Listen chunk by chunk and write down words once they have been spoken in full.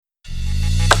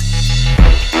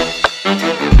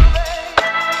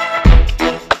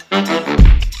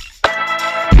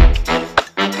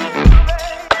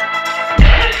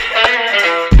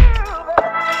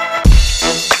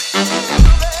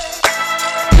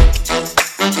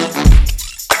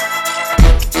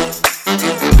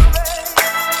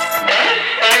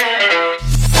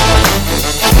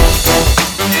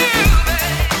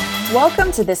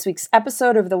Welcome to this week's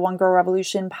episode of the One Girl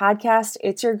Revolution podcast.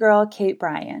 It's your girl, Kate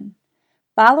Bryan.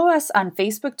 Follow us on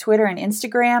Facebook, Twitter, and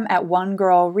Instagram at One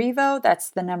Girl Revo. That's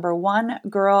the number one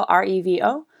girl,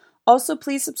 REVO. Also,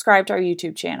 please subscribe to our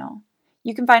YouTube channel.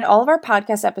 You can find all of our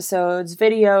podcast episodes,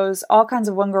 videos, all kinds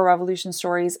of One Girl Revolution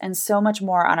stories, and so much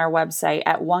more on our website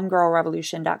at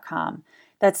onegirlrevolution.com.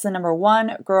 That's the number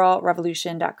one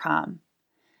girlrevolution.com.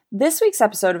 This week's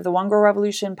episode of the One Girl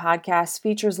Revolution podcast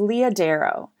features Leah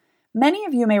Darrow. Many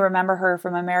of you may remember her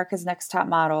from America's Next Top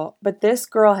Model, but this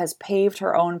girl has paved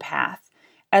her own path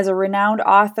as a renowned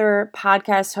author,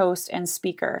 podcast host, and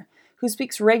speaker who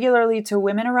speaks regularly to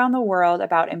women around the world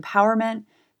about empowerment,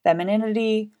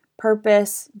 femininity,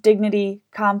 purpose, dignity,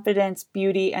 confidence,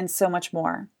 beauty, and so much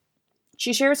more.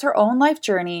 She shares her own life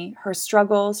journey, her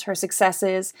struggles, her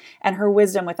successes, and her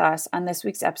wisdom with us on this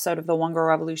week's episode of the One Girl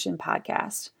Revolution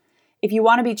podcast. If you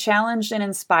want to be challenged and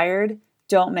inspired,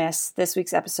 don't miss this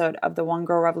week's episode of the One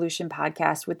Girl Revolution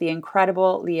podcast with the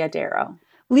incredible Leah Darrow.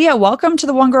 Leah, welcome to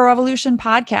the One Girl Revolution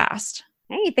podcast.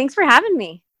 Hey, thanks for having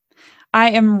me. I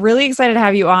am really excited to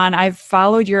have you on. I've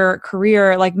followed your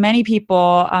career like many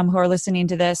people who are listening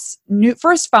to this.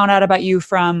 First found out about you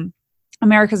from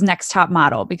America's Next Top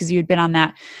Model because you had been on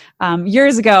that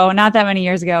years ago, not that many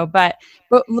years ago. But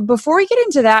before we get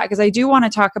into that, because I do want to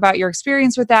talk about your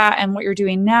experience with that and what you're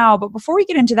doing now. But before we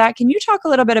get into that, can you talk a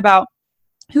little bit about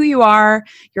who you are,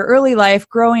 your early life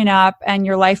growing up, and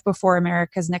your life before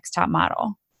America's Next Top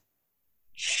Model?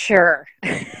 Sure.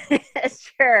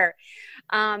 Sure.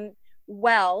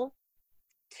 Well,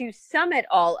 to sum it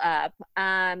all up,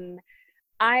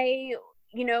 I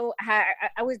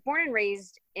was born and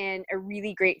raised in a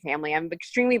really great family. I'm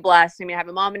extremely blessed. I mean, I have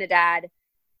a mom and a dad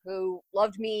who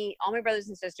loved me, all my brothers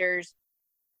and sisters,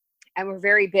 and were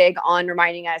very big on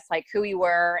reminding us like who we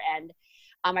were. And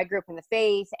I grew up in the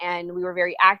faith, and we were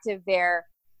very active there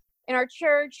in our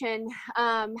church, and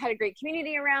had a great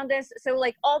community around us. So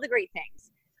like all the great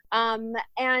things.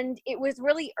 And it was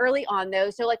really early on though.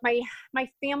 So like my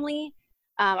family,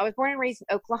 I was born and raised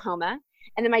in Oklahoma,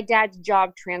 and then my dad's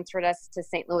job transferred us to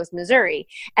St. Louis, Missouri.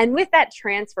 And with that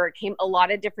transfer came a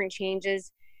lot of different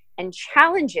changes and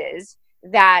challenges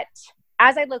that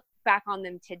as I look back on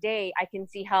them today, I can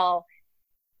see how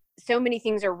so many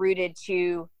things are rooted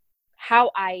to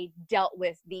how I dealt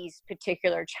with these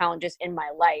particular challenges in my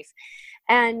life.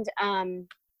 And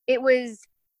it was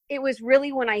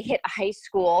really when I hit high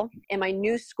school, in my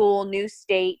new school, new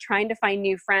state, trying to find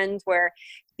new friends, where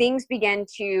things began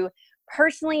to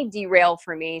personally derail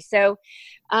for me. So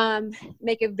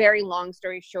make a very long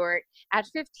story short, at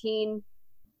 15,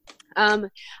 I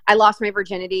lost my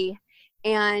virginity,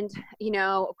 and,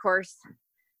 of course,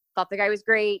 thought the guy was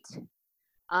great.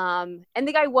 And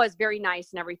the guy was very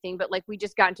nice and everything, but like we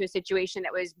just got into a situation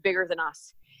that was bigger than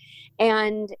us.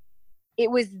 And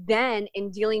it was then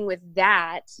in dealing with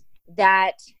that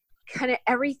kind of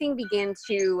everything began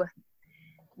to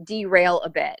derail a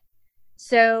bit.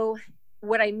 So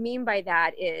what I mean by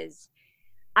that is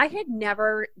I had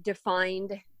never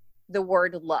defined the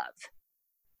word love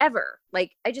ever.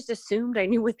 Like I just assumed I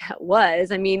knew what that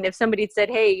was. I mean, if somebody had said,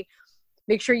 hey,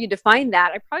 make sure you define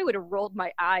that, I probably would have rolled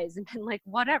my eyes and been like,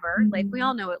 whatever, like we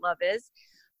all know what love is.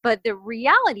 But the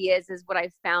reality is what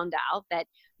I've found out, that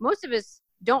most of us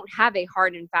don't have a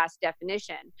hard and fast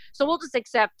definition. So we'll just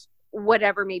accept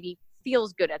whatever maybe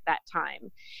feels good at that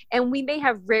time. And we may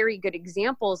have very good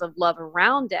examples of love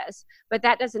around us, but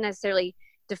that doesn't necessarily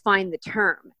define the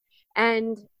term.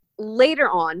 And later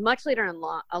on, much later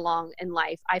along in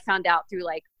life, I found out through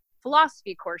like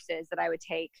philosophy courses that I would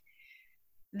take,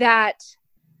 that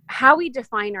how we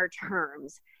define our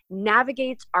terms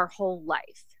navigates our whole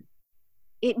life.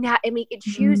 It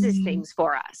chooses things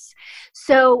for us.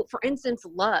 So for instance,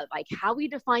 love, like how we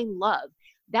define love,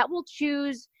 that will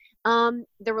choose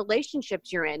the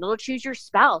relationships you're in. It'll choose your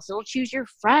spouse. It'll choose your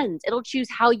friends. It'll choose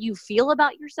how you feel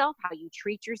about yourself, how you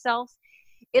treat yourself.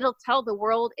 It'll tell the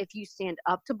world if you stand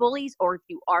up to bullies or if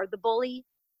you are the bully.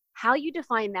 How you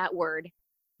define that word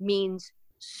means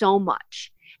so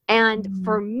much. And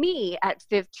for me at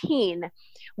 15,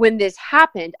 when this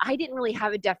happened, I didn't really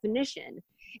have a definition.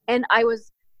 And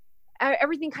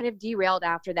everything kind of derailed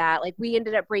after that. Like we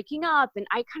ended up breaking up, and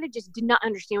I kind of just did not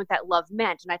understand what that love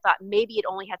meant. And I thought maybe it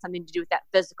only had something to do with that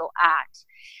physical act.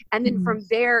 And then from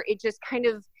there, it just kind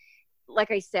of,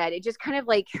 like I said, it just kind of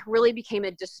like really became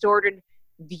a distorted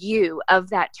view of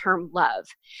that term love.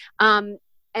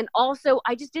 And also,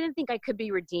 I just didn't think I could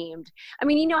be redeemed. I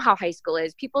mean, you know how high school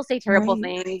is. People say terrible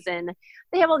things, and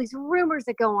they have all these rumors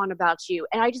that go on about you.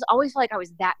 And I just always felt like I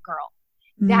was that girl.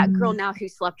 That girl now who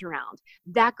slept around.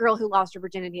 That girl who lost her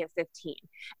virginity at 15.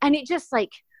 And it just like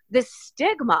the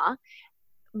stigma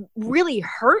really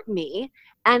hurt me.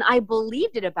 And I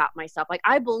believed it about myself. Like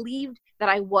I believed that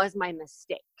I was my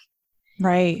mistake.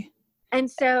 Right. And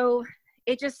so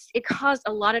it caused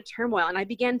a lot of turmoil, and I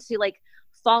began to like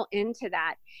fall into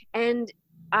that. And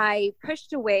I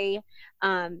pushed away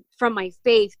from my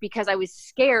faith because I was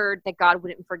scared that God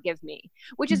wouldn't forgive me,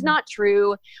 which is not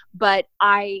true, but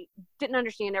I didn't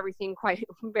understand everything quite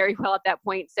very well at that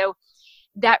point. So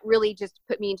that really just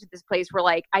put me into this place where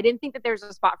like, I didn't think that there's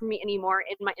a spot for me anymore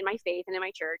in my faith and in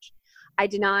my church. I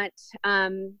did not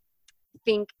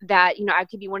think that, you know, I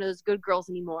could be one of those good girls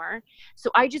anymore.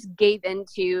 So I just gave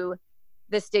into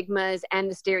the stigmas and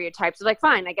the stereotypes of like,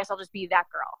 fine, I guess I'll just be that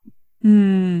girl.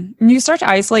 And you start to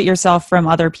isolate yourself from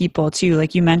other people too.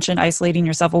 Like you mentioned, isolating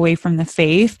yourself away from the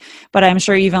faith, but I'm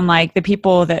sure even like the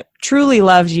people that truly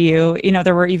loved you, you know,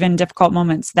 there were even difficult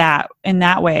moments that in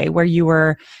that way where you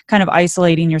were kind of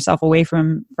isolating yourself away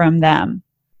from them.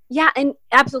 Yeah. And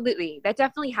absolutely. That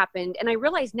definitely happened. And I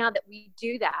realize now that we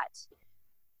do that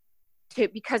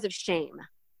because of shame.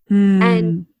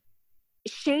 And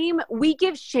shame, we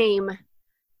give shame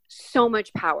so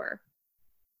much power.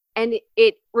 And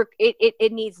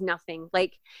it needs nothing.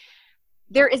 Like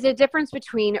there is a difference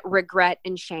between regret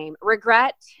and shame.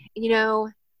 Regret, you know,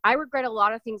 I regret a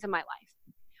lot of things in my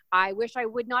life. I wish I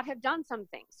would not have done some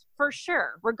things, for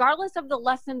sure. Regardless of the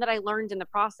lesson that I learned in the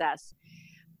process,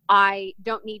 I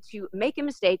don't need to make a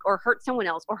mistake or hurt someone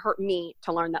else or hurt me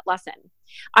to learn that lesson.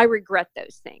 I regret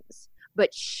those things.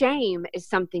 But shame is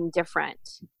something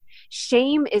different.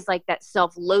 Shame is like that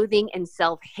self-loathing and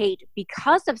self-hate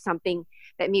because of something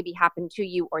that maybe happened to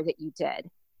you or that you did.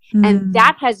 And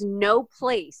that has no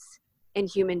place in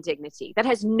human dignity. That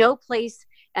has no place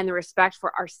in the respect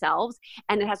for ourselves,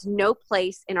 and it has no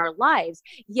place in our lives.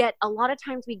 Yet a lot of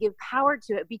times we give power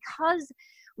to it because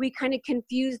we kind of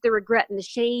confuse the regret and the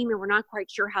shame, and we're not quite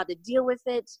sure how to deal with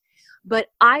it. But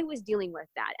I was dealing with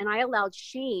that, and I allowed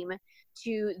shame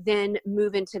to then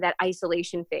move into that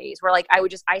isolation phase where like I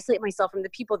would just isolate myself from the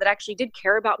people that actually did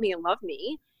care about me and love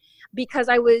me, because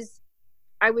I was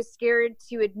scared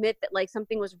to admit that like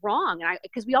something was wrong. And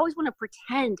because we always want to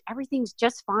pretend everything's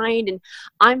just fine and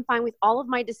I'm fine with all of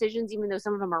my decisions, even though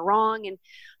some of them are wrong. And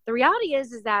the reality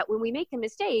is that when we make a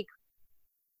mistake,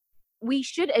 we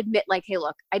should admit like, hey,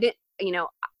 look, I did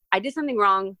something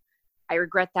wrong. I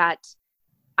regret that.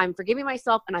 I'm forgiving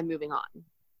myself and I'm moving on.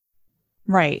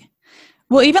 Right.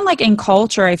 Well, even like in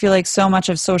culture, I feel like so much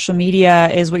of social media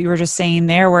is what you were just saying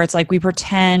there, where it's like we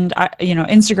pretend,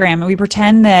 Instagram, and we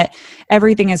pretend that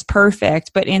everything is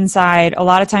perfect, but inside a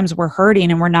lot of times we're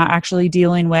hurting and we're not actually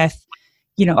dealing with,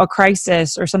 you know, a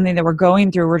crisis or something that we're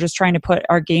going through. We're just trying to put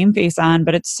our game face on,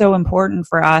 but it's so important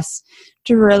for us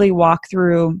to really walk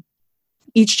through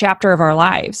each chapter of our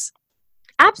lives.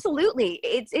 Absolutely.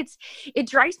 It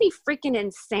drives me freaking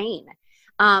insane.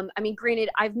 I mean, granted,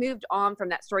 I've moved on from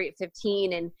that story at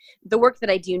 15, and the work that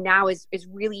I do now is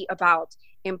really about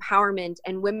empowerment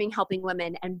and women helping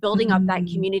women and building up that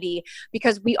community,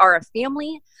 because we are a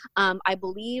family. I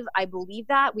believe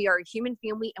that we are a human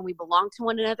family and we belong to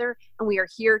one another and we are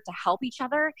here to help each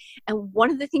other. And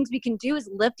one of the things we can do is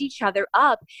lift each other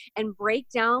up and break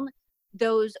down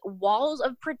those walls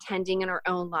of pretending in our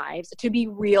own lives, to be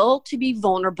real, to be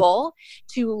vulnerable,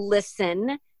 to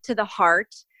listen to the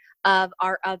heart of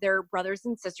our other brothers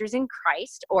and sisters in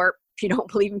Christ, or if you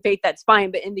don't believe in faith, that's fine,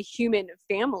 but in the human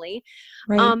family,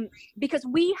 right? Because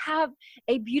we have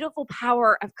a beautiful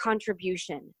power of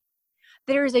contribution.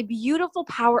 There is a beautiful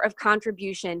power of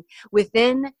contribution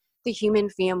within the human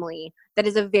family that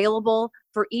is available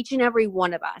for each and every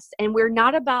one of us. And we're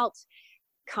not about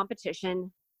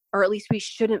competition, or at least we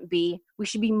shouldn't be. We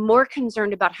should be more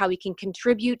concerned about how we can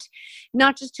contribute,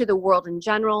 not just to the world in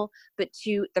general, but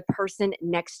to the person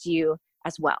next to you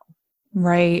as well.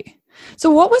 Right. So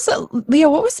Leah,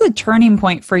 what was the turning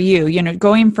point for you, you know,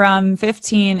 going from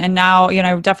 15 and now, you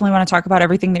know, I definitely want to talk about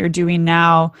everything that you're doing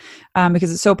now, because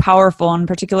it's so powerful, and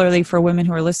particularly for women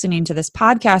who are listening to this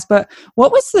podcast. But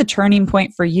what was the turning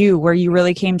point for you where you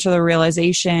really came to the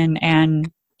realization and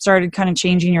started kind of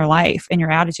changing your life and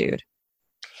your attitude?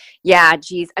 Yeah,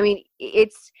 geez. I mean,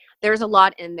 there's a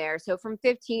lot in there. So from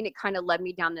 15, it kind of led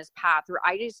me down this path where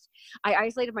I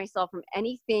isolated myself from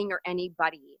anything or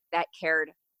anybody that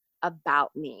cared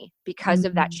about me because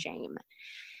of that shame.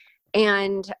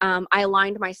 And I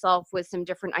aligned myself with some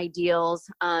different ideals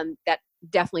that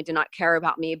definitely did not care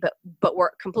about me, but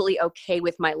were completely okay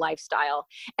with my lifestyle.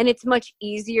 And it's much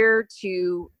easier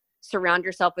to surround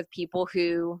yourself with people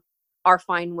who are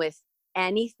fine with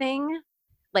anything.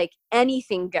 Like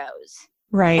anything goes,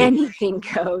 right? Anything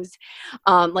goes,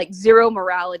 like zero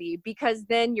morality, because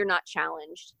then you're not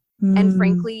challenged. And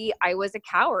frankly, I was a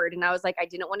coward, and I was like, I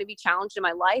didn't want to be challenged in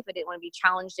my life. I didn't want to be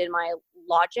challenged in my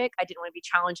logic. I didn't want to be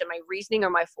challenged in my reasoning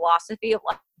or my philosophy of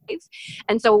life.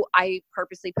 And so I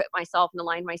purposely put myself and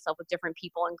aligned myself with different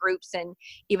people and groups and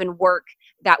even work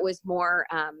that was more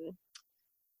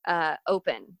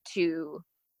open to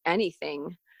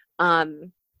anything.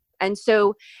 And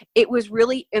so it was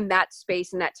really in that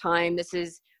space, in that time. This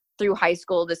is through high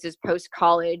school, this is post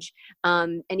college,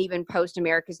 and even post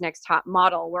America's Next Top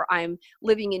Model, where I'm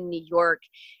living in New York.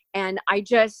 And I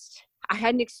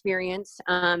had an experience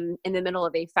in the middle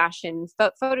of a fashion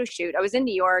photo shoot. I was in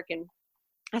New York, and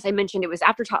as I mentioned, it was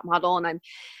after Top Model, and I'm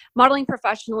modeling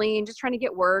professionally and just trying to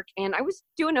get work. And I was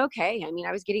doing okay. I mean,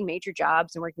 I was getting major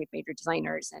jobs and working with major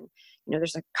designers, and,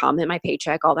 there's a comment in my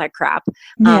paycheck, all that crap,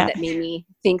 that made me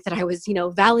think that I was,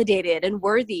 validated and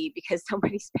worthy because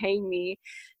somebody's paying me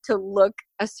to look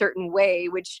a certain way,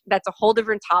 which that's a whole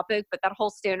different topic, but that whole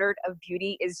standard of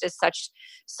beauty is just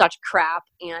such crap.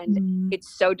 And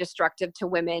it's so destructive to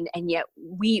women. And yet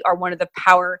we are one of the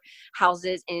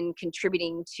powerhouses in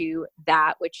contributing to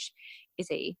that, which is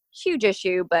a huge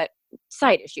issue, but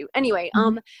side issue. Anyway,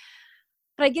 but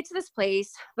I get to this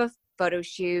place, the photo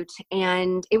shoot,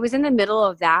 and it was in the middle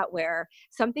of that where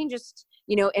something just,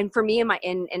 and for me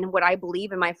and what I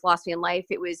believe in my philosophy in life,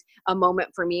 it was a moment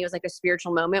for me. It was like a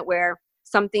spiritual moment where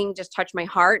something just touched my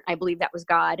heart. I believe that was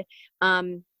God.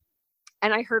 And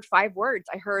I heard 5 words.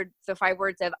 I heard the 5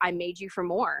 words of, I made you for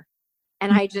more.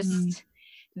 And I just,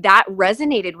 that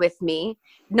resonated with me,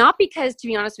 not because, to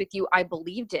be honest with you, I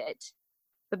believed it,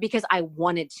 but because I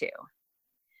wanted to.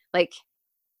 Like,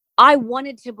 I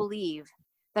wanted to believe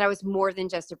that I was more than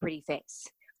just a pretty face.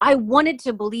 I wanted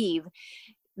to believe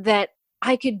that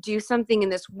I could do something in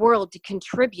this world to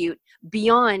contribute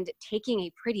beyond taking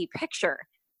a pretty picture.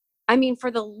 I mean,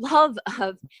 for the love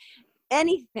of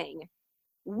anything,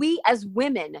 we as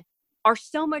women are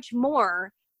so much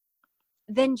more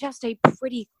than just a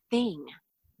pretty thing.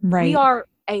 Right. We are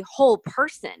a whole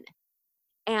person.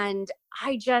 And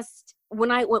I just, when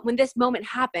this moment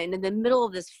happened in the middle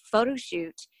of this photo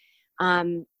shoot,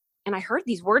 and I heard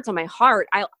these words on my heart,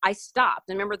 I stopped.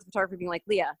 I remember the photographer being like,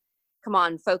 Leah, come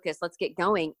on, focus, let's get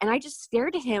going. And I just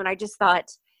stared at him and I just thought,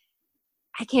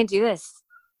 I can't do this.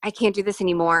 I can't do this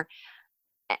anymore.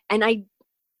 And I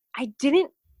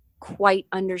didn't quite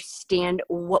understand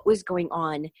what was going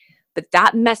on, but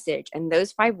that message and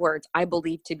those 5 words I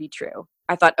believed to be true.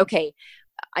 I thought, okay,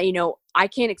 I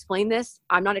can't explain this.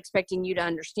 I'm not expecting you to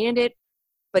understand it,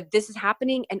 but this is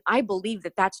happening. And I believe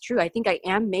that that's true. I think I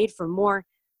am made for more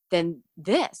than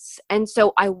this. And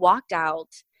so I walked out.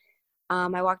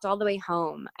 I walked all the way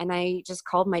home and I just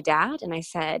called my dad and I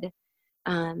said,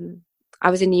 I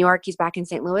was in New York, he's back in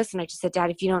St. Louis. And I just said, Dad,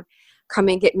 if you don't come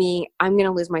and get me, I'm going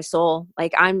to lose my soul.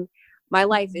 Like my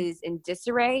life is in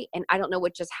disarray and I don't know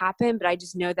what just happened, but I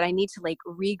just know that I need to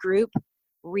regroup,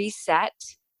 reset,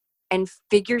 and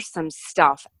figure some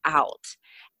stuff out.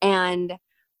 And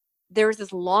there was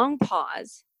this long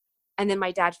pause. And then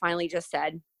my dad finally just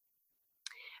said,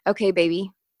 okay,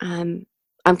 baby, I'm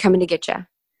coming to get you.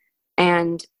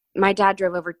 And my dad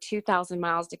drove over 2,000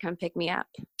 miles to come pick me up.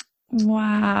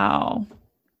 Wow.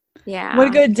 Yeah. What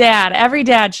a good dad. Every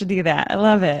dad should do that. I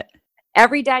love it.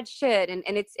 Every dad should. And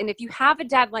if you have a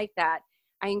dad like that,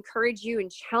 I encourage you and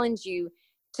challenge you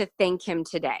to thank him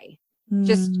today.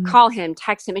 Just call him,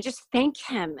 text him, and just thank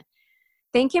him.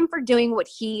 Thank him for doing what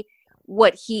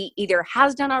he either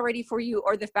has done already for you,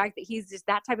 or the fact that he's just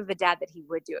that type of a dad that he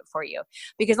would do it for you.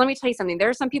 Because let me tell you something, there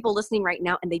are some people listening right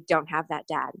now and they don't have that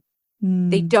dad.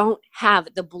 They don't have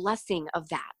the blessing of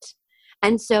that.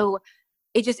 And so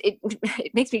it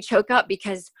makes me choke up,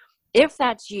 because if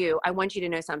that's you, I want you to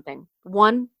know something.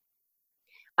 1,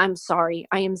 I'm sorry.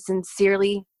 I am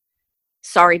sincerely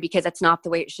sorry, because that's not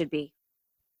the way it should be.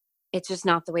 It's just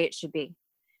not the way it should be.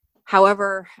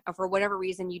 However, for whatever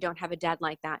reason, you don't have a dad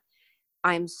like that,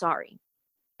 I'm sorry.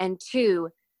 And 2,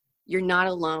 you're not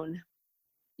alone.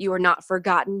 You are not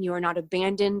forgotten. You are not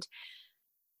abandoned.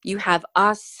 You have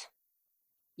us.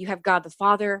 You have God the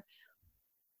Father,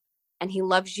 and he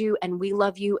loves you, and we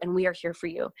love you, and we are here for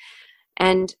you.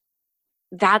 And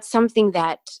that's something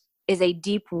that is a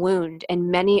deep wound in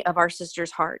many of our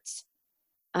sisters' hearts.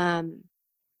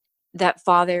 That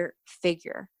father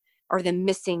figure, or the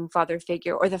missing father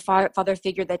figure, or the father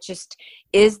figure that just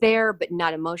is there, but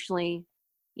not emotionally,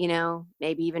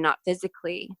 maybe even not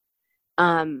physically.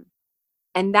 And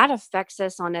that affects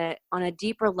us on a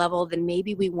deeper level than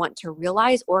maybe we want to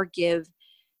realize or give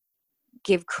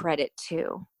credit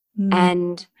to.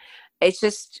 And it's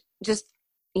just,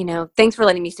 thanks for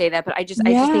letting me say that. But I just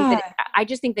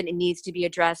think that it needs to be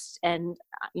addressed. And,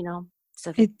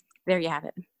 so there you have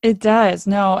it. It does.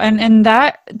 No. And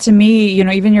that to me,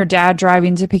 even your dad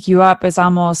driving to pick you up is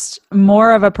almost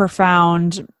more of a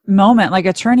profound moment, like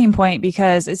a turning point,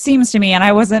 because it seems to me, and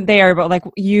I wasn't there, but like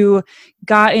you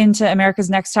got into America's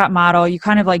Next Top Model, you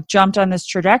kind of like jumped on this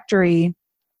trajectory.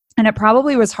 And it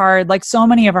probably was hard, like so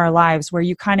many of our lives, where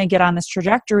you kind of get on this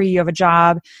trajectory, you have a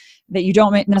job that you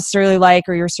don't necessarily like,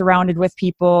 or you're surrounded with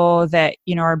people that,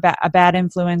 are a bad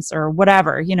influence or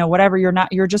whatever, whatever,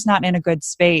 you're just not in a good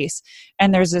space.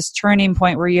 And there's this turning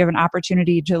point where you have an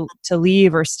opportunity to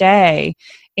leave or stay.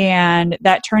 And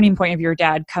that turning point of your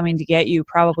dad coming to get you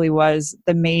probably was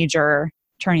the major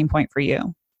turning point for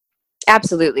you.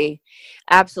 Absolutely.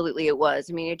 Absolutely it was.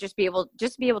 I mean, just be able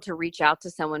to reach out to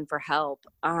someone for help,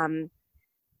 and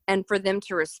for them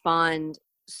to respond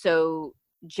so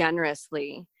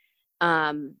generously.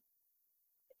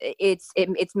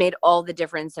 It's made all the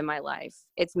difference in my life.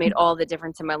 It's made all the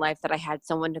difference in my life that I had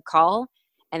someone to call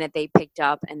and that they picked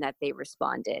up and that they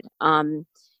responded. And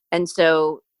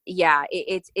so, yeah,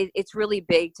 it's really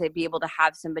big to be able to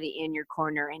have somebody in your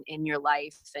corner and in your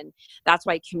life. And that's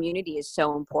why community is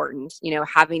so important.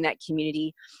 Having that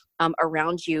community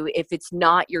around you. If it's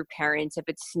not your parents, if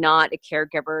it's not a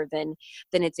caregiver, then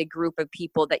it's a group of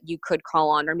people that you could call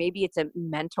on, or maybe it's a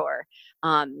mentor.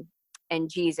 And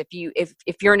geez, if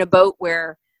you're in a boat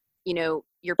where,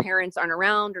 your parents aren't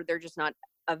around or they're just not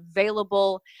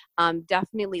available,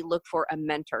 definitely look for a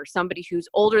mentor, somebody who's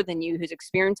older than you, who's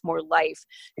experienced more life,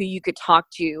 who you could talk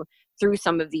to through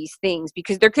some of these things.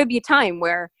 Because there could be a time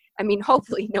where, I mean,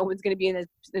 hopefully no one's going to be in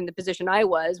the position I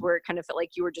was, where it kind of felt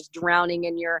like you were just drowning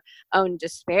in your own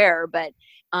despair. But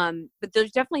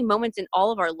there's definitely moments in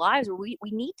all of our lives where we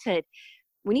need to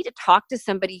talk to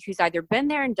somebody who's either been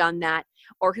there and done that,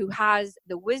 or who has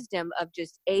the wisdom of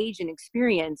just age and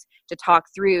experience to talk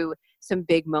through some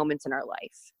big moments in our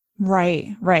life.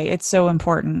 Right. It's so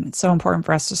important. It's so important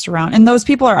for us to surround. And those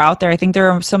people are out there. I think there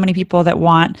are so many people that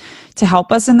want to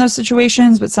help us in those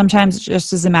situations, but sometimes it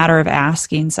just is a matter of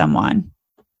asking someone.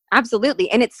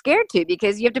 Absolutely. And it's scared to,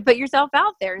 because you have to put yourself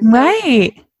out there. And so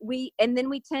right. We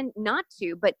tend not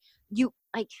to, but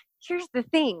here's the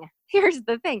thing.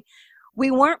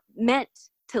 We weren't meant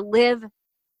to live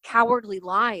cowardly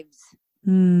lives.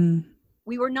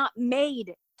 We were not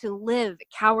made to live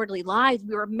cowardly lives.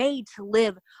 We were made to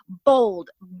live bold,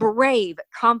 brave,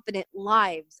 confident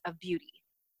lives of beauty.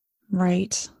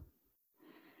 Right.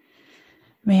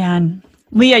 Man,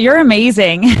 Leah, you're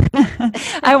amazing.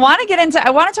 I want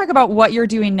to talk about what you're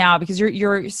doing now, because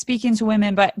you're speaking to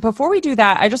women. But before we do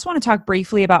that, I just want to talk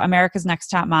briefly about America's Next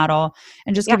Top Model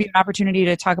and just give you an opportunity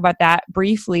to talk about that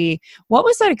briefly. What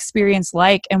was that experience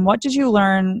like, and what did you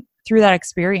learn through that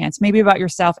experience, maybe about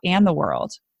yourself and the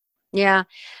world? Yeah.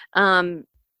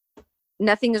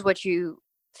 Nothing is what you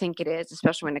think it is,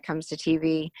 especially when it comes to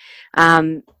TV.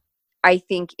 I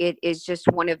think it is just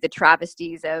one of the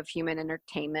travesties of human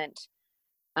entertainment,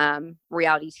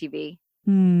 reality TV.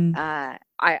 I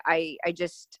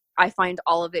find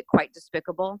all of it quite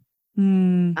despicable,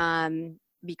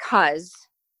 because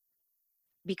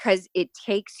it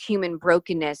takes human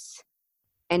brokenness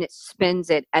and it spins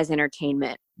it as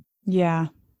entertainment. Yeah.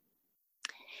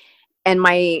 And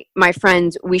my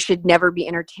friends, we should never be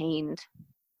entertained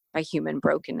by human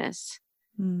brokenness,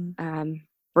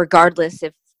 regardless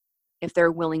if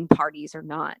they're willing parties or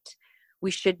not.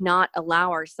 We should not allow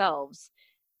ourselves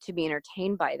to be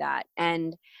entertained by that.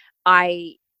 And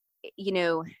I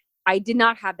did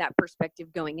not have that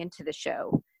perspective going into the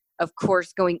show. Of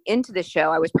course, going into the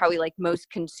show, I was probably like most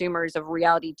consumers of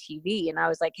reality TV, and I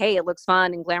was like, hey, it looks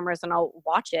fun and glamorous and I'll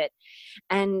watch it.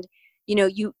 And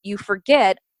you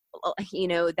forget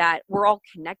that we're all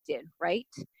connected, right?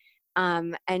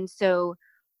 And so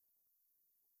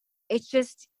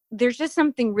there's just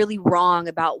something really wrong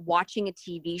about watching a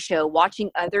TV show, watching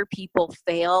other people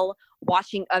fail,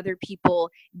 watching other people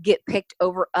get picked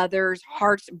over others,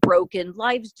 hearts broken,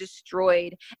 lives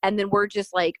destroyed, and then we're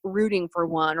just like rooting for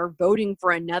one or voting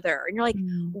for another. And you're like,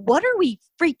 what are we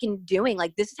freaking doing?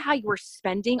 Like, this is how you are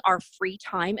spending our free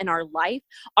time in our life,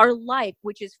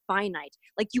 which is finite.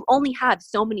 Like, you only have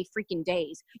so many freaking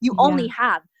days. You only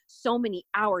have so many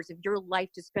hours of your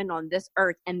life to spend on this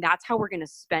earth, and that's how we're going to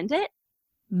spend it.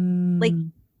 Like,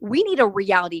 we need a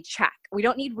reality check. We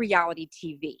don't need reality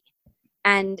TV.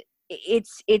 And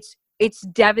it's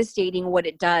devastating what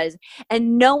it does.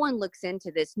 And no one looks into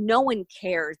this. No one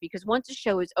cares, because once the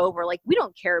show is over, like, we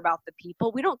don't care about the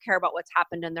people. We don't care about what's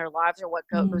happened in their lives or what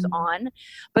goes on.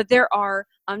 But there are,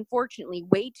 unfortunately,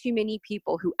 way too many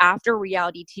people who, after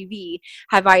reality TV,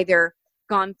 have either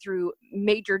gone through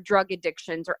major drug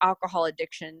addictions or alcohol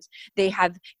addictions. They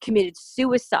have committed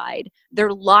suicide.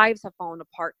 Their lives have fallen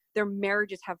apart. Their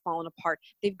marriages have fallen apart.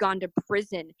 They've gone to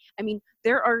prison. I mean,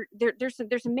 there's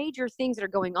some major things that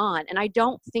are going on. And I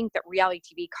don't think that reality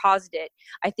TV caused it.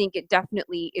 I think it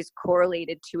definitely is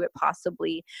correlated to it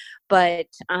possibly. But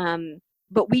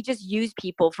we just use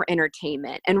people for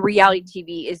entertainment, and reality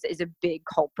TV is a big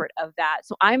culprit of that.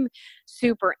 So I'm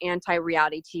super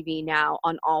anti-reality TV now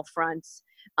on all fronts,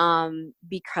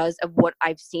 because of what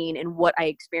I've seen and what I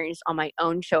experienced on my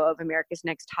own show of America's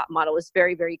Next Top Model. It's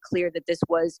very, very clear that this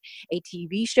was a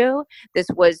TV show. This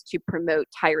was to promote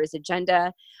Tyra's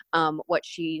agenda, what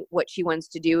she wants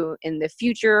to do in the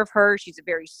future of her. She's a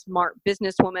very smart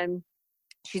businesswoman.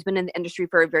 She's been in the industry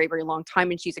for a very, very long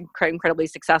time, and she's incredibly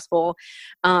successful.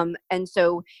 And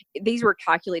so these were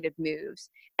calculated moves.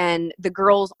 And the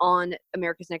girls on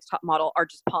America's Next Top Model are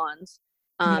just pawns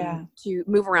to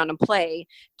move around and play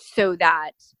so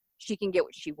that she can get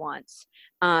what she wants.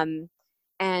 And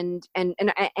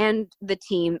the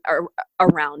team are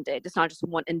around it. It's not just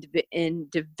one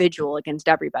individual against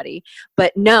everybody.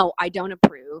 But no, I don't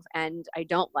approve, and I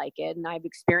don't like it. And I've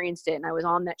experienced it, and I was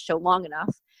on that show long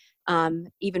enough,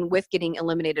 even with getting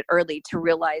eliminated early, to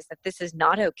realize that this is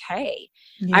not okay.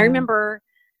 Yeah. I remember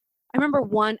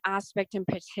one aspect in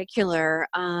particular.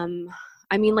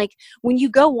 I mean, like, when you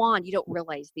go on, you don't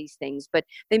realize these things, but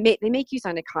they make you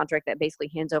sign a contract that basically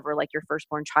hands over like your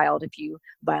firstborn child if you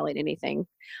violate anything.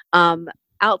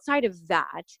 Outside of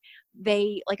that,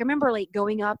 I remember like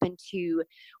going up into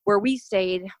where we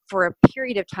stayed for a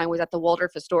period of time was at the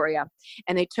Waldorf Astoria,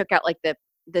 and they took out like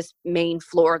this main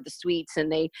floor of the suites,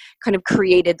 and they kind of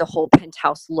created the whole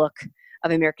penthouse look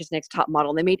of America's Next Top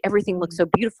Model. And they made everything look so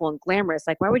beautiful and glamorous.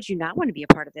 Like, why would you not want to be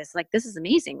a part of this? Like, this is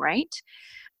amazing, right?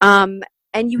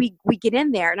 And we get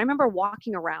in there, and I remember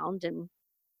walking around and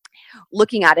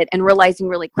looking at it and realizing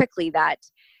really quickly that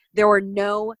there were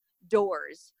no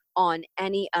doors on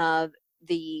any of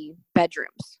the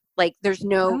bedrooms. Like, there's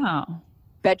no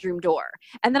bedroom door.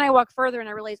 And then I walk further and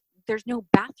I realized there's no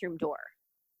bathroom door.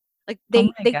 Like,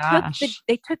 they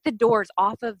took the doors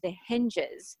off of the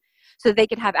hinges so they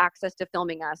could have access to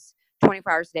filming us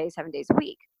 24 hours a day, 7 days a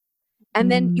week.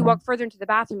 And then you walk further into the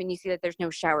bathroom and you see that there's no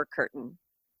shower curtain.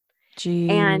 Jeez.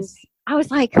 And I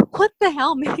was like, what the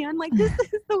hell, man? Like, this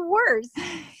is the worst.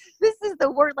 This is the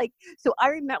worst. Like, so I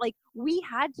remember, like, we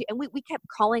had to, and we kept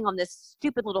calling on this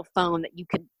stupid little phone that you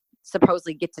could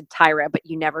supposedly get to Tyra, but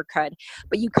you never could.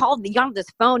 But you got on this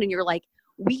phone and you're like,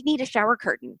 we need a shower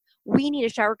curtain. We need a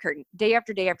shower curtain. Day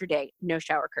after day after day, no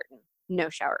shower curtain. No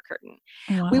shower curtain.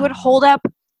 Wow. We would hold up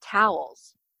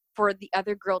towels for the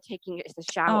other girl taking the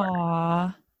shower.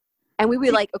 Aww. And we would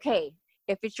be like, okay,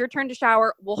 if it's your turn to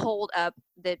shower, we'll hold up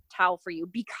the towel for you,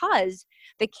 because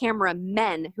the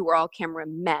cameramen, who are all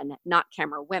cameramen, not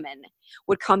camera women,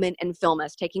 would come in and film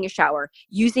us taking a shower,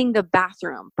 using the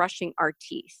bathroom, brushing our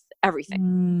teeth,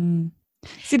 everything.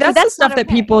 See, that's the stuff that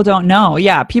people don't know.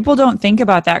 Yeah, people don't think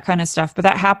about that kind of stuff, but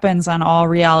that happens on all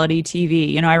reality TV.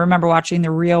 You know, I remember watching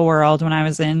The Real World when I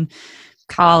was in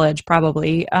college,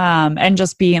 probably, and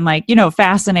just being like, you know,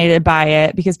 fascinated by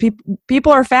it, because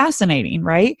people are fascinating,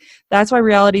 right? That's why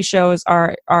reality shows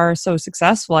are so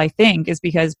successful, I think, is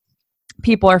because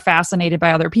people are fascinated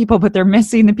by other people, but they're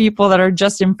missing the people that are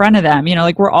just in front of them. You know,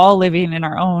 like, we're all living in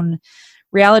our own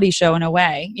reality show in a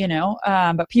way, you know,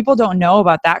 but people don't know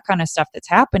about that kind of stuff that's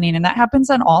happening. And that happens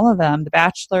on all of them. The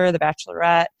Bachelor, The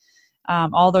Bachelorette,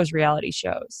 all those reality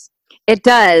shows. It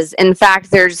does. In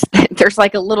fact, there's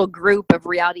like a little group of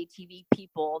reality TV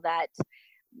people that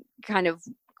kind of,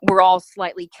 we're all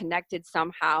slightly connected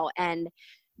somehow. And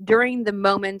during the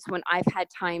moments when I've had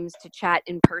times to chat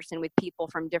in person with people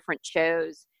from different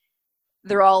shows,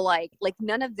 they're all like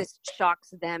none of this shocks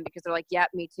them, because they're like, yeah,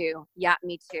 me too. Yeah,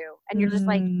 me too. And you're just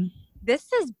like,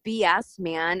 this is BS,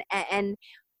 man. And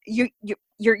you're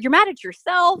mad at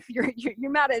yourself.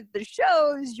 You're mad at the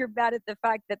shows. You're mad at the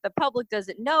fact that the public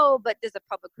doesn't know, but does the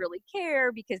public really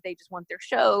care, because they just want their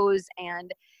shows?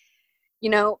 And,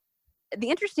 you know, the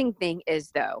interesting thing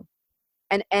is, though,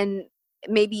 and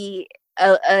maybe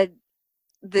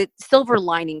the silver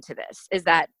lining to this is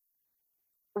that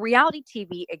reality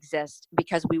TV exists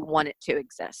because we want it to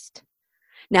exist.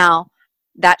 Now,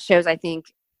 that shows, I think,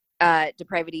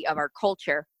 depravity of our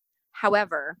culture.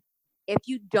 However, if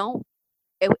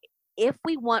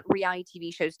we want reality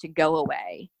TV shows to go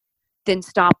away, then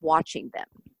stop watching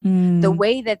them. The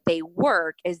way that they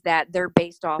work is that they're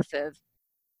based off of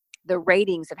the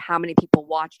ratings of how many people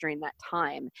watch during that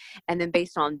time. And then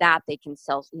based on that, they can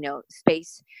sell,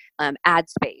 space, ad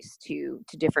space to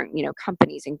different,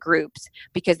 companies and groups,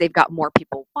 because they've got more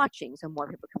people watching. So more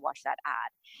people can watch that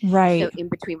ad. Right. So in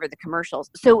between for the commercials.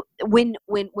 So when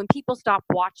people stop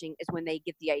watching is when they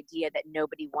get the idea that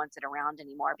nobody wants it around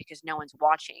anymore because no one's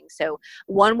watching. So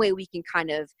one way we can kind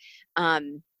of,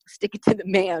 stick it to the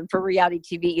man for reality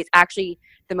TV is actually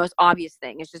the most obvious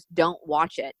thing, is just don't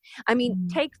watch it. I mean,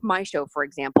 take my show, for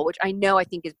example, which I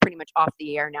think is pretty much off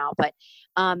the air now, but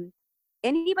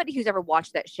anybody who's ever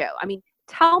watched that show, I mean,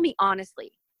 tell me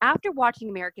honestly, after watching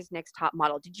America's Next Top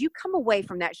Model, did you come away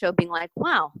from that show being like,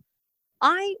 wow,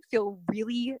 I feel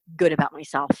really good about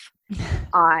myself.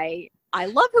 I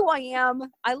love who I am.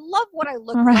 I love what I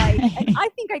look like. And I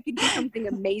think I could do something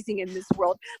amazing in this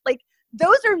world. Like,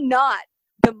 those are not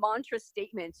the mantra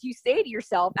statements you say to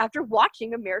yourself after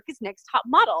watching America's Next Top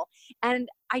Model. And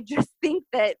I just think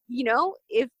that,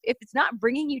 if it's not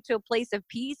bringing you to a place of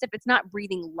peace, if it's not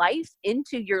breathing life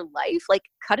into your life, like,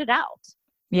 cut it out.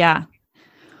 Yeah.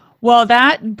 Well,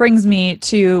 that brings me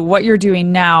to what you're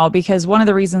doing now, because one of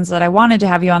the reasons that I wanted to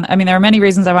have you on, there are many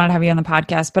reasons I wanted to have you on the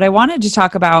podcast, but I wanted to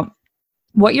talk about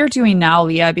what you're doing now,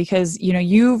 Leah, because,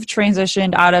 you've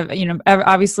transitioned out of,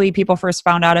 obviously people first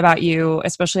found out about you,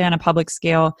 especially on a public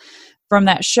scale, from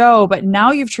that show, but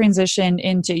now you've transitioned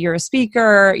into, you're a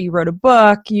speaker, you wrote a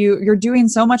book, you're doing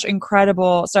so much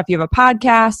incredible stuff. You have a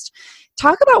podcast.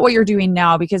 Talk about what you're doing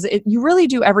now, because you really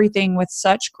do everything with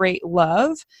such great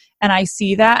love. And I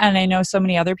see that. And I know so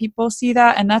many other people see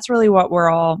that. And that's really what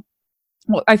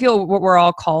I feel what we're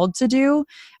all called to do.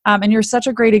 And you're such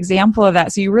a great example of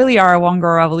that. So you really are a One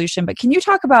Girl Revolution. But can you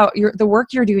talk about the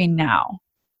work you're doing now?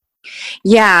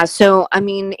 Yeah. So, I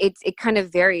mean, it kind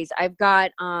of varies. I've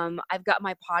got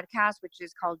my podcast, which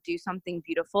is called Do Something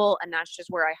Beautiful. And that's just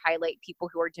where I highlight people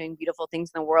who are doing beautiful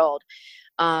things in the world,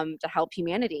 to help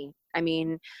humanity. I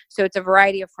mean, so it's a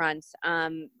variety of fronts, a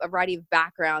variety of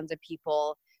backgrounds of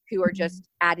people who are just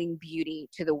adding beauty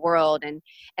to the world.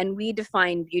 And we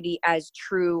define beauty as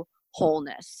true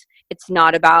wholeness. It's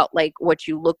not about like what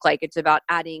you look like. It's about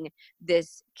adding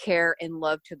this care and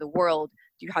love to the world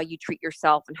through how you treat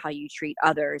yourself and how you treat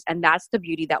others. And that's the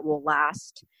beauty that will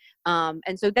last.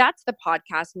 And so that's the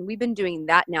podcast. And we've been doing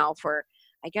that now for,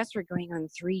 I guess we're going on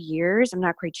 3 years. I'm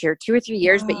not quite sure, 2 or 3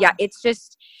 years, but yeah, it's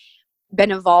just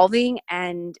been evolving,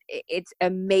 and it's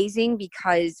amazing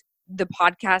because the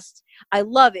podcast, I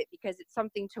love it because it's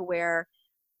something to where,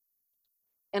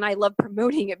 and I love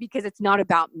promoting it because it's not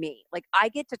about me. Like, I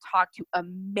get to talk to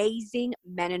amazing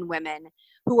men and women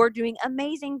who are doing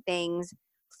amazing things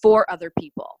for other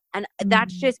people. And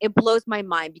that's just, it blows my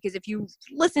mind, because if you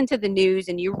listen to the news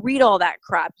and you read all that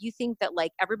crap, you think that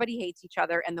like everybody hates each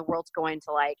other and the world's going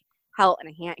to like hell in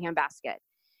a handbasket.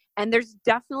 And there's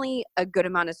definitely a good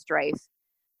amount of strife.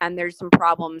 And there's some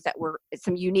problems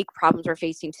some unique problems we're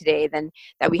facing today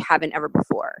that we haven't ever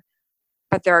before.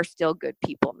 But there are still good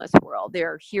people in this world.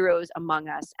 There are heroes among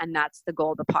us. And that's the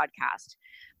goal of the podcast.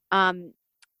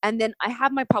 And then I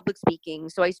have my public speaking.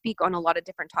 So I speak on a lot of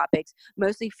different topics,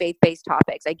 mostly faith-based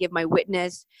topics. I give my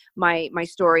witness, my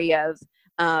story of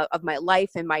my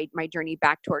life and my journey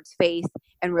back towards faith,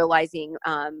 and realizing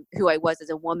who I was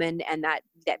as a woman, and that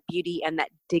beauty and that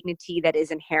dignity that is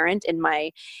inherent in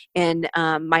my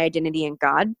identity in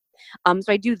God.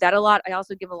 So I do that a lot. I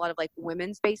also give a lot of like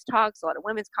women's based talks, a lot of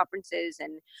women's conferences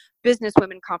and business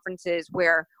women conferences,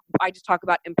 where I just talk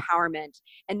about empowerment,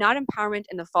 and not empowerment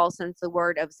in the false sense of the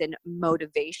word of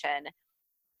motivation,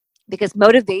 because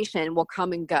motivation will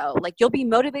come and go. Like, you'll be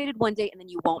motivated one day and then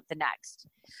you won't the next.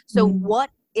 So what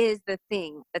is the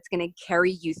thing that's going to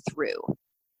carry you through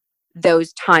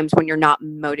those times when you're not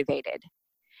motivated?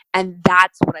 And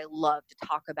that's what I love to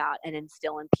talk about and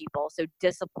instill in people. So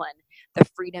discipline, the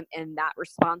freedom in that,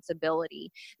 responsibility,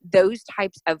 those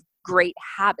types of great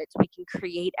habits we can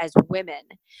create as women,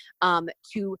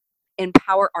 to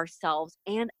empower ourselves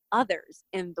and others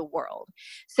in the world.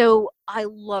 So I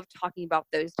love talking about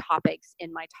those topics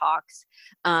in my talks.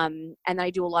 And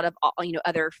I do a lot of,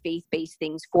 other faith-based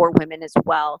things for women as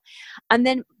well. And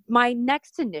then my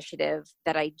next initiative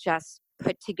that I just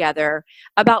put together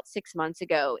about 6 months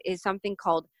ago is something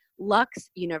called Lux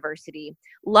University.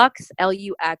 Lux,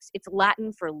 Lux, it's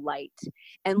Latin for light.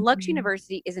 And Lux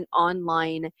University is an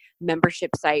online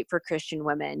membership site for Christian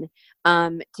women,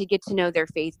 to get to know their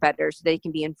faith better so they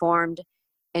can be informed,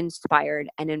 inspired,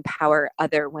 and empower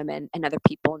other women and other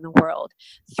people in the world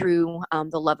through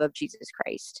the love of Jesus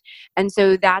Christ. And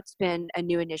so that's been a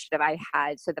new initiative I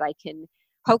had so that I can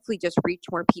hopefully just reach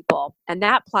more people. And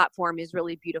that platform is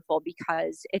really beautiful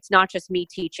because it's not just me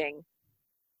teaching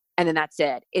and then that's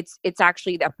it. It's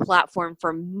actually a platform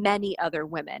for many other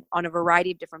women on a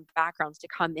variety of different backgrounds to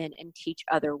come in and teach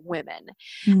other women.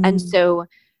 And so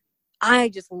I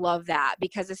just love that,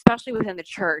 because especially within the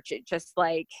church, it just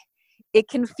like, it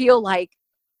can feel like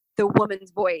the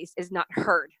woman's voice is not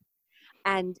heard.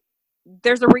 And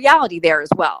there's a reality there as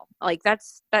well. Like that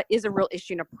is a real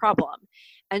issue and a problem.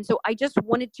 And so I just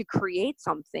wanted to create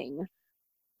something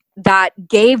that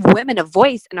gave women a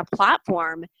voice and a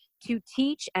platform to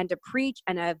teach and to preach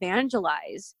and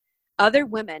evangelize other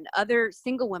women, other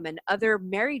single women, other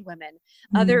married women,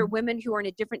 other women who are in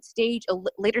a different stage, a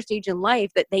later stage in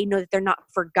life, that they know that they're not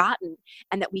forgotten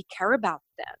and that we care about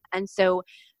them. And so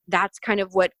that's kind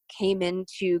of what came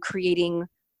into creating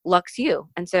Lux U.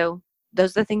 And so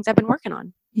those are the things I've been working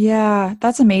on. Yeah,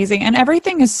 that's amazing. And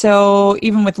everything is so,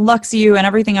 even with Lux U and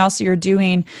everything else you're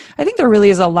doing, I think there really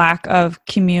is a lack of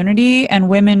community and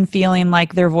women feeling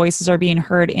like their voices are being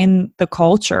heard in the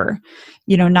culture,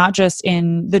 you know, not just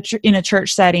in a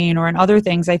church setting or in other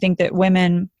things. I think that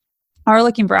women are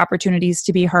looking for opportunities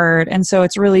to be heard. And so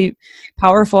it's really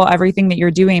powerful, everything that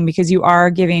you're doing, because you are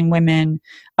giving women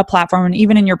a platform. And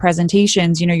even in your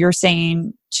presentations, you know, you're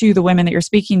saying to the women that you're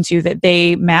speaking to that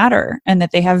they matter and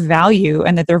that they have value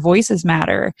and that their voices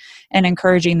matter, and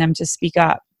encouraging them to speak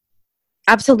up.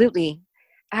 Absolutely.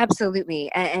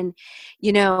 Absolutely. And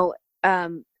you know,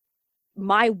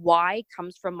 my why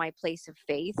comes from my place of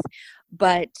faith,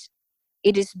 but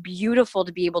it is beautiful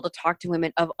to be able to talk to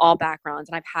women of all backgrounds.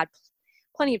 And I've had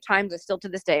plenty of times, I still to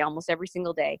this day, almost every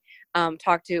single day,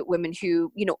 talk to women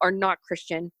who, you know, are not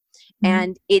Christian.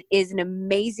 And it is an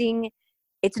amazing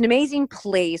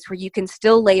place where you can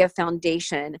still lay a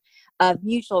foundation of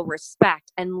mutual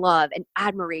respect and love and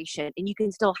admiration, and you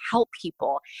can still help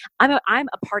people. I'm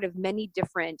a part of many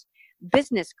different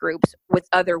business groups with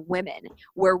other women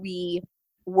where we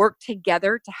work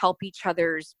together to help each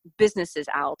other's businesses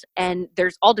out. And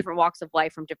there's all different walks of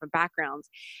life from different backgrounds.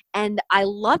 And I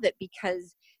love it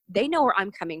because they know where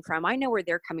I'm coming from. I know where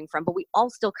they're coming from, but we all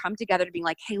still come together to be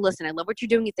like, hey, listen, I love what you're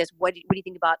doing with this. What do you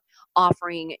think about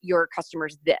offering your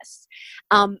customers this?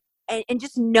 And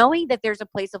just knowing that there's a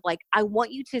place of like, I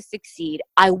want you to succeed.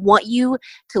 I want you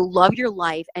to love your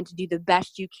life and to do the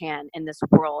best you can in this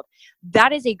world.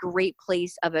 That is a great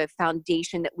place of a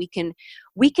foundation that we can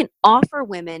offer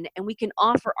women, and we can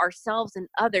offer ourselves and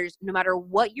others, no matter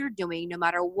what you're doing, no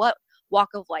matter what walk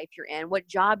of life you're in, what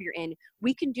job you're in.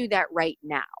 We can do that right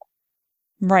now.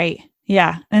 Right.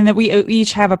 Yeah. And that we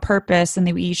each have a purpose, and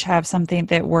that we each have something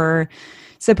that we're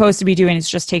supposed to be doing. It's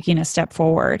just taking a step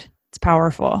forward. It's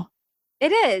powerful.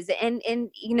 It is. And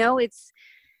you know, it's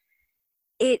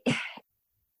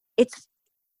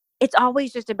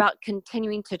always just about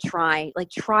continuing to try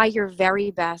your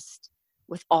very best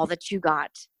with all that you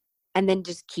got, and then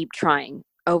just keep trying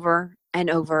over and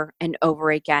over and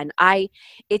over again.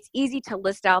 It's easy to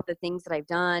list out the things that I've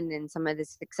done and some of the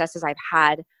successes I've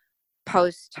had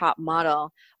post Top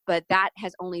Model, but that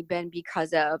has only been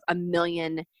because of a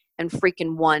million and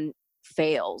freaking one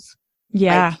fails.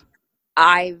 Yeah.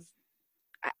 Like,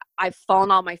 I've fallen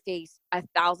on my face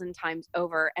 1,000 times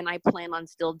over, and I plan on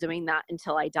still doing that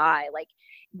until I die.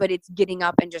 But it's getting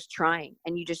up and just trying,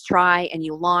 and you just try, and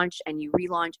you launch and you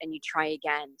relaunch and you try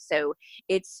again. So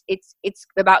it's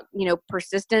about, you know,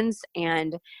 persistence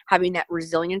and having that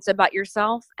resilience about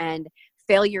yourself, and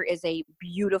failure is a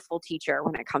beautiful teacher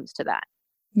when it comes to that.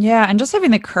 Yeah. And just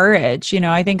having the courage, you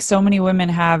know, I think so many women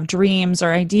have dreams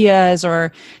or ideas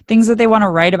or things that they want to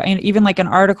write about, even like an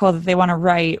article that they want to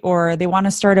write, or they want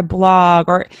to start a blog,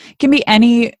 or it can be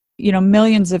any, you know,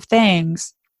 millions of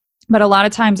things. But a lot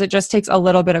of times it just takes a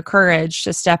little bit of courage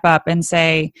to step up and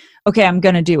say, okay, I'm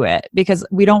going to do it, because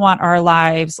we don't want our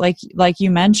lives, like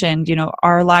you mentioned, you know,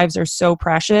 our lives are so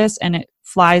precious and it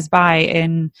flies by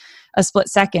in a split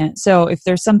second. So if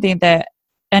there's something that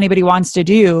anybody wants to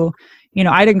do, you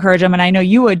know, I'd encourage them, and I know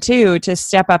you would too, to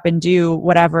step up and do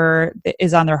whatever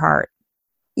is on their heart.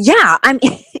 Yeah, I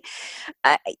mean,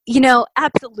 you know,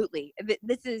 absolutely.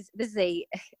 This is a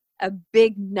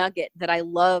big nugget that I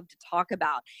love to talk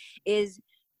about. Is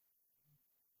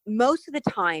most of the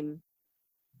time,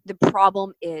 the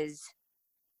problem is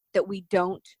that we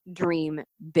don't dream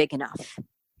big enough.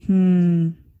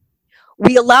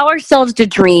 We allow ourselves to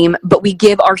dream, but we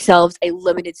give ourselves a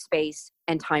limited space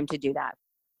and time to do that.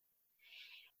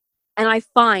 And I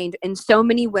find in so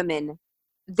many women,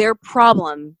 their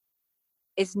problem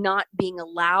is not being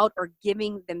allowed or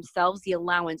giving themselves the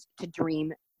allowance to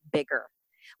dream bigger.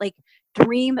 Like,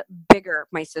 dream bigger,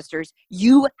 my sisters.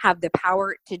 You have the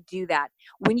power to do that.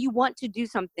 When you want to do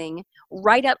something,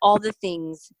 write out all the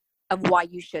things of why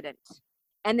you shouldn't.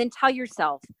 And then tell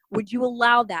yourself, would you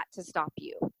allow that to stop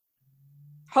you?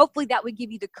 hopefully that would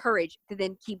give you the courage to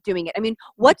then keep doing it. I mean,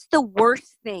 what's the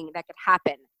worst thing that could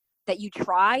happen? That you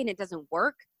try and it doesn't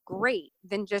work? Great.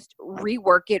 Then just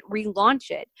rework it, relaunch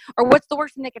it. Or what's the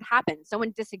worst thing that could happen?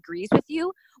 Someone disagrees with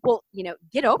you? Well,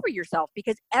 get over yourself,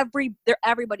 because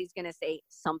everybody's going to say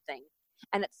something.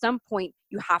 And at some point,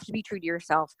 you have to be true to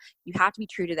yourself. You have to be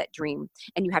true to that dream,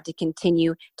 and you have to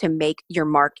continue to make your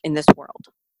mark in this world.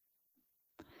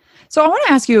 So I want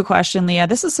to ask you a question, Leah.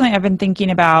 This is something I've been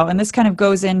thinking about, and this kind of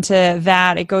goes into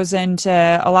that. It goes into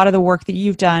a lot of the work that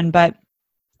you've done, but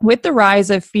with the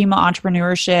rise of female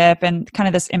entrepreneurship and kind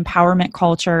of this empowerment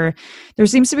culture, there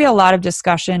seems to be a lot of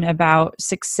discussion about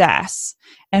success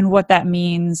and what that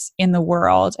means in the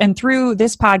world. And through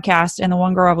this podcast and the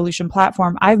One Girl Revolution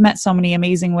platform, I've met so many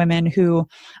amazing women who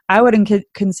I would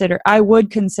consider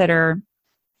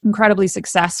incredibly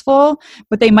successful,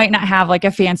 but they might not have like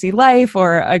a fancy life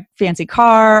or a fancy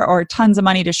car or tons of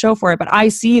money to show for it. But I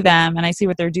see them and I see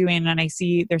what they're doing and I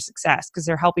see their success because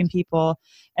they're helping people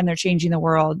and they're changing the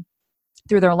world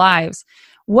through their lives.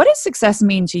 What does success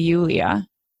mean to you, Leah?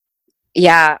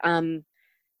 Yeah.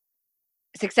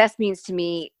 Success means to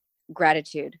me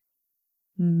gratitude.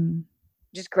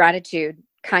 Just gratitude,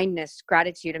 kindness,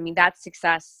 gratitude. I mean, that's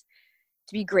success.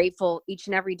 To be grateful each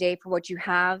and every day for what you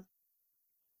have.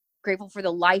 Grateful for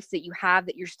the life that you have,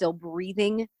 that you're still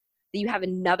breathing, that you have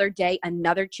another day,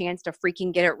 another chance to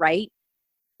freaking get it right.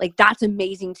 Like, that's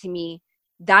amazing to me.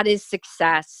 That is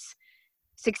success.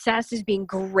 Success is being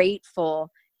grateful.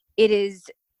 It is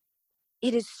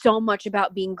so much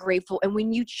about being grateful. And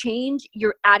when you change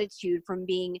your attitude from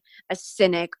being a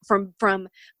cynic, from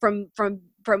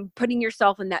putting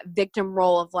yourself in that victim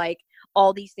role of like,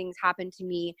 all these things happen to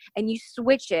me, and you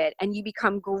switch it and you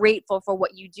become grateful for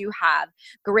what you do have,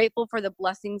 grateful for the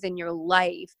blessings in your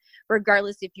life,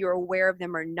 regardless if you're aware of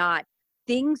them or not,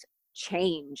 things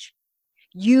change.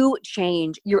 You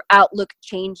change, your outlook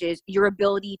changes, your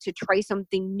ability to try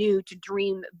something new, to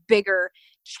dream bigger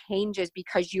changes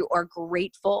because you are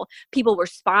grateful. People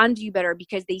respond to you better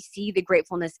because they see the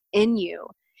gratefulness in you.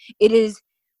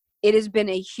 It has been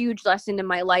a huge lesson in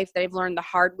my life that I've learned the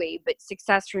hard way, but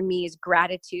success for me is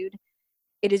gratitude.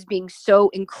 It is being so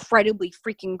incredibly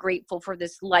freaking grateful for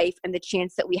this life and the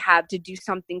chance that we have to do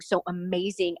something so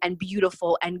amazing and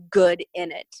beautiful and good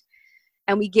in it.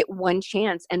 And we get one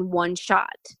chance and one shot.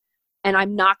 And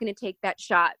I'm not going to take that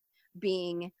shot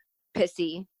being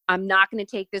pissy. I'm not going to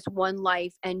take this one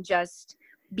life and just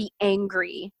be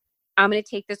angry. I'm going to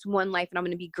take this one life and I'm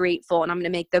going to be grateful and I'm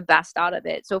going to make the best out of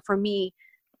it. So for me,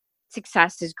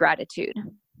 success is gratitude.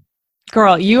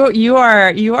 Girl, you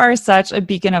are such a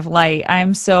beacon of light.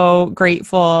 I'm so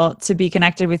grateful to be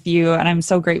connected with you, and I'm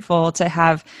so grateful to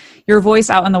have your voice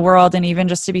out in the world, and even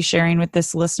just to be sharing with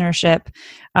this listenership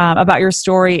about your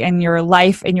story and your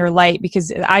life and your light.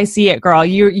 Because I see it, girl.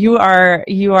 You are.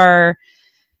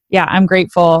 Yeah, I'm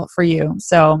grateful for you.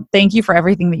 So thank you for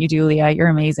everything that you do, Leah. You're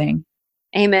amazing.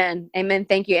 Amen.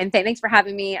 Thank you. And thanks for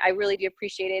having me. I really do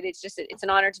appreciate it. It's an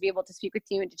honor to be able to speak with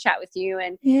you and to chat with you.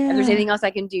 And if there's anything else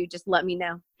I can do, just let me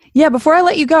know. Yeah. Before I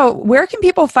let you go, where can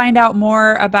people find out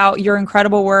more about your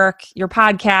incredible work, your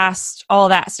podcast, all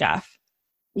that stuff?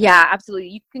 Yeah, absolutely.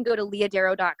 You can go to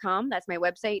leahdarrow.com. That's my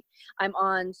website. I'm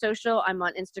on social. I'm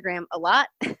on Instagram a lot.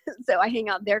 So I hang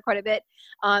out there quite a bit.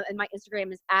 And my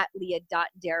Instagram is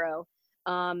 @leah.darrow.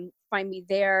 Find me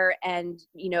there, and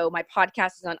my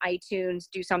podcast is on iTunes.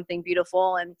 Do something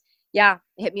beautiful, and yeah,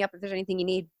 hit me up if there's anything you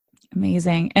need.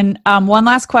 Amazing. And one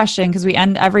last question, because we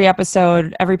end every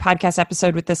podcast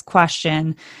episode with this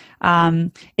question.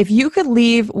 If you could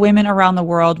leave women around the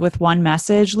world with one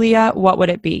message, Leah, what would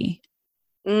it be?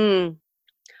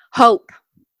 Hope.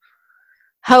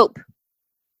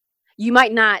 You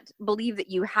might not believe that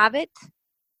you have it.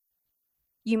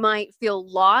 You might feel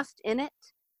lost in it.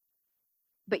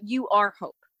 But you are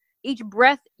hope. Each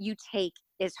breath you take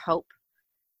is hope.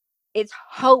 It's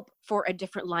hope for a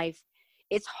different life.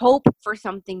 It's hope for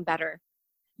something better.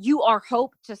 You are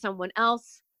hope to someone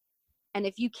else. And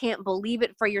if you can't believe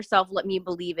it for yourself, let me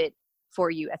believe it for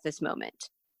you at this moment.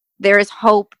 There is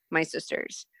hope, my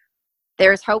sisters.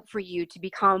 There is hope for you to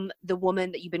become the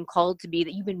woman that you've been called to be,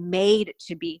 that you've been made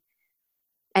to be.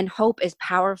 And hope is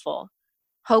powerful.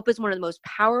 Hope is one of the most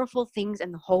powerful things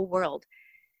in the whole world.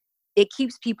 It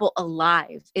keeps people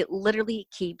alive. It literally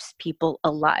keeps people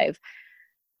alive.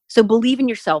 So believe in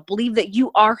yourself. Believe that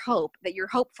you are hope, that you're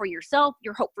hope for yourself,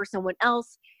 you're hope for someone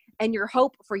else, and you're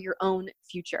hope for your own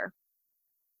future.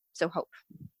 So hope.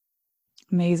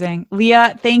 Amazing.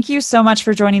 Leah, thank you so much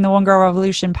for joining the One Girl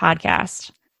Revolution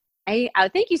podcast.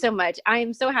 Thank you so much. I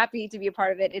am so happy to be a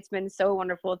part of it. It's been so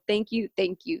wonderful. Thank you.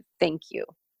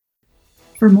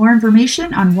 For more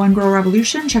information on One Girl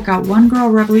Revolution, check out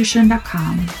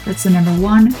onegirlrevolution.com. That's the number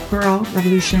one,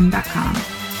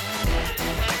 girlrevolution.com.